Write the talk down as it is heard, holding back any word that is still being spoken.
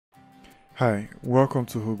Hi, welcome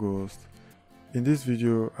to Host. In this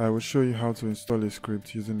video, I will show you how to install a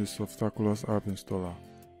script using the Softaculous app installer.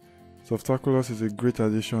 Softaculous is a great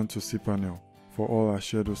addition to cPanel for all our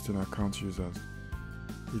shared hosting account users.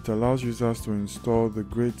 It allows users to install the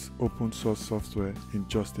great open source software in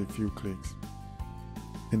just a few clicks.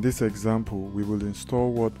 In this example, we will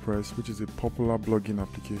install WordPress, which is a popular blogging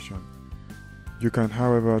application. You can,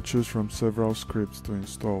 however, choose from several scripts to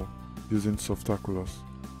install using Softaculous.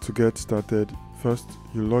 To get started, first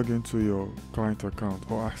you log into your client account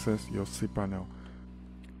or access your cPanel.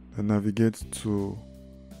 Then navigate to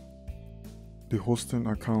the hosting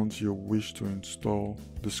account you wish to install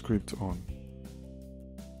the script on.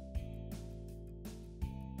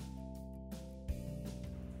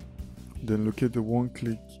 Then locate the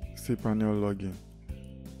one-click cPanel login.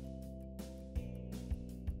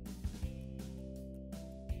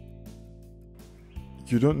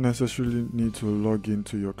 You don't necessarily need to log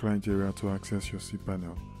into your client area to access your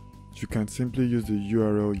cPanel. You can simply use the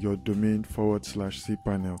URL your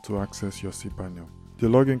domain/cPanel to access your cPanel. The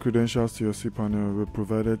login credentials to your cPanel will be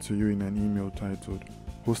provided to you in an email titled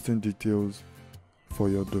Hosting Details for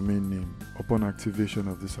your domain name upon activation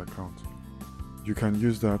of this account. You can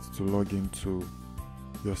use that to log into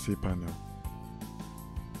your cPanel.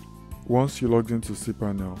 Once you logged into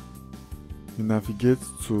cPanel, you navigate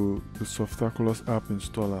to the Softaculous app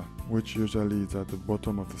installer, which usually is at the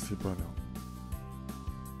bottom of the cPanel.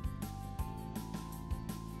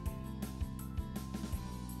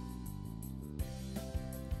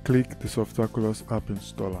 Click the Softaculous app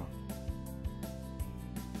installer.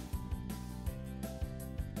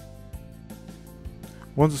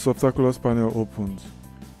 Once the Softaculous panel opens,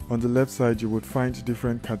 on the left side you would find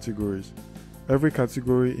different categories. Every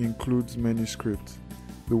category includes many scripts.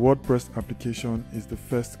 The WordPress application is the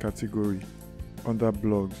first category under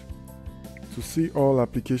blogs. To see all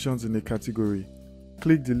applications in a category,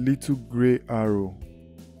 click the little gray arrow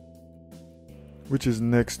which is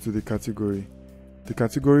next to the category. The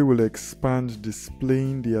category will expand,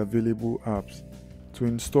 displaying the available apps. To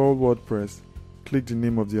install WordPress, click the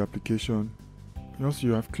name of the application. Once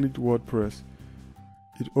you have clicked WordPress,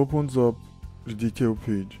 it opens up the detail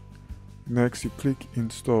page. Next, you click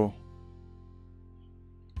Install.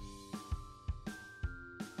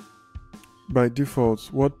 By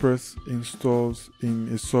default, WordPress installs in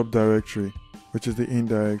a subdirectory, which is the in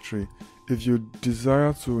directory. If you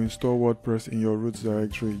desire to install WordPress in your root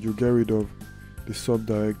directory, you get rid of the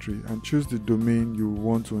subdirectory and choose the domain you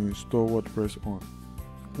want to install WordPress on.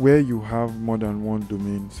 Where you have more than one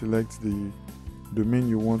domain, select the domain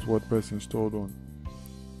you want WordPress installed on.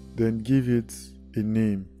 Then give it a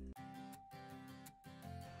name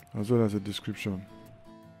as well as a description.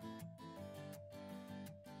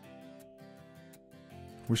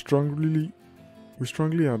 We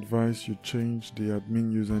strongly advise you change the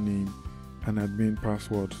admin username and admin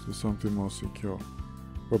password to something more secure.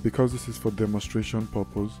 But because this is for demonstration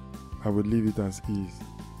purpose, I would leave it as is.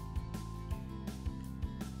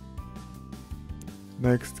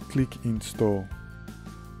 Next, click Install.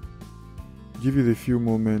 Give it a few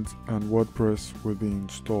moments and WordPress will be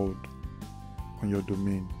installed on your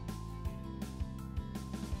domain.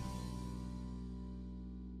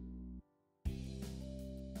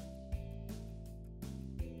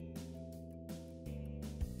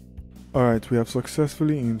 Alright, we have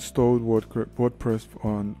successfully installed WordPress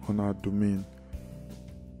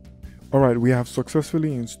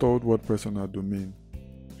on our domain.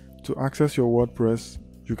 To access your WordPress,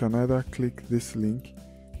 you can either click this link,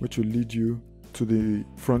 which will lead you to the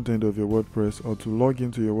front end of your WordPress, or to log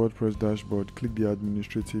into your WordPress dashboard, click the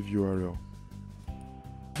administrative URL.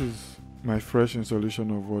 This is my fresh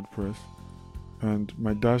installation of WordPress, and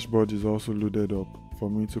my dashboard is also loaded up for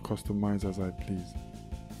me to customize as I please.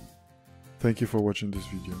 Thank you for watching this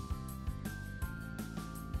video.